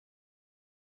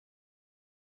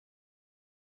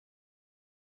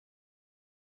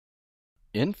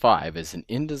in5 is an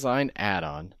InDesign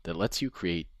add-on that lets you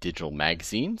create digital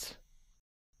magazines,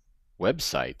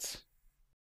 websites,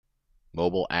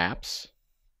 mobile apps,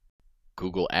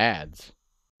 Google Ads,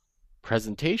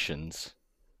 presentations,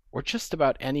 or just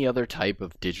about any other type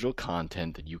of digital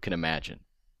content that you can imagine.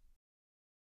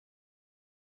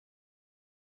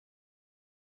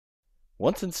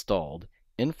 Once installed,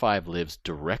 in5 lives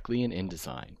directly in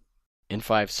InDesign.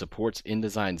 in5 supports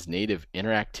InDesign's native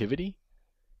interactivity,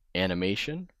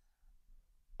 animation,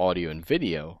 audio and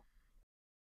video,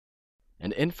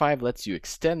 and in5 lets you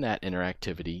extend that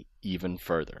interactivity even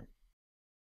further.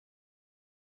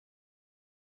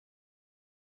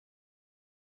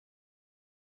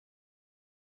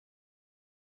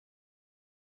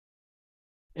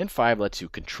 in5 lets you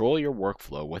control your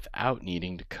workflow without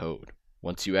needing to code.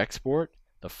 Once you export,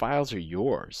 the files are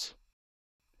yours.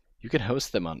 You can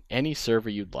host them on any server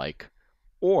you'd like,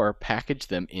 or package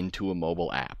them into a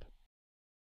mobile app.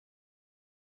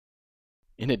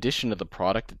 In addition to the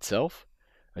product itself,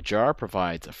 Ajar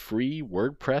provides a free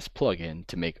WordPress plugin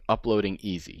to make uploading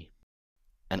easy,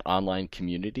 an online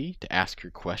community to ask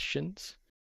your questions,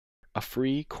 a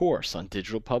free course on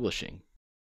digital publishing,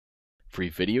 free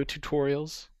video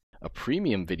tutorials, a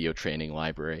premium video training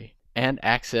library, and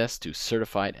access to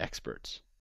certified experts.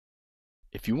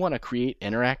 If you want to create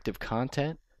interactive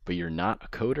content, but you're not a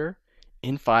coder,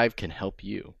 in5 can help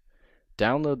you.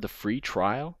 Download the free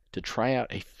trial to try out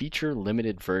a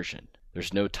feature-limited version.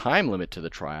 There's no time limit to the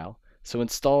trial, so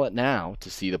install it now to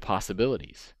see the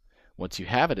possibilities. Once you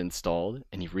have it installed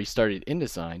and you've restarted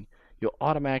InDesign, you'll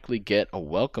automatically get a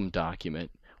welcome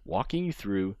document walking you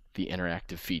through the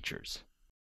interactive features.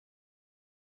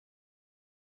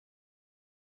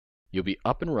 You'll be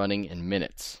up and running in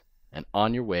minutes and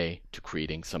on your way to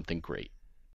creating something great.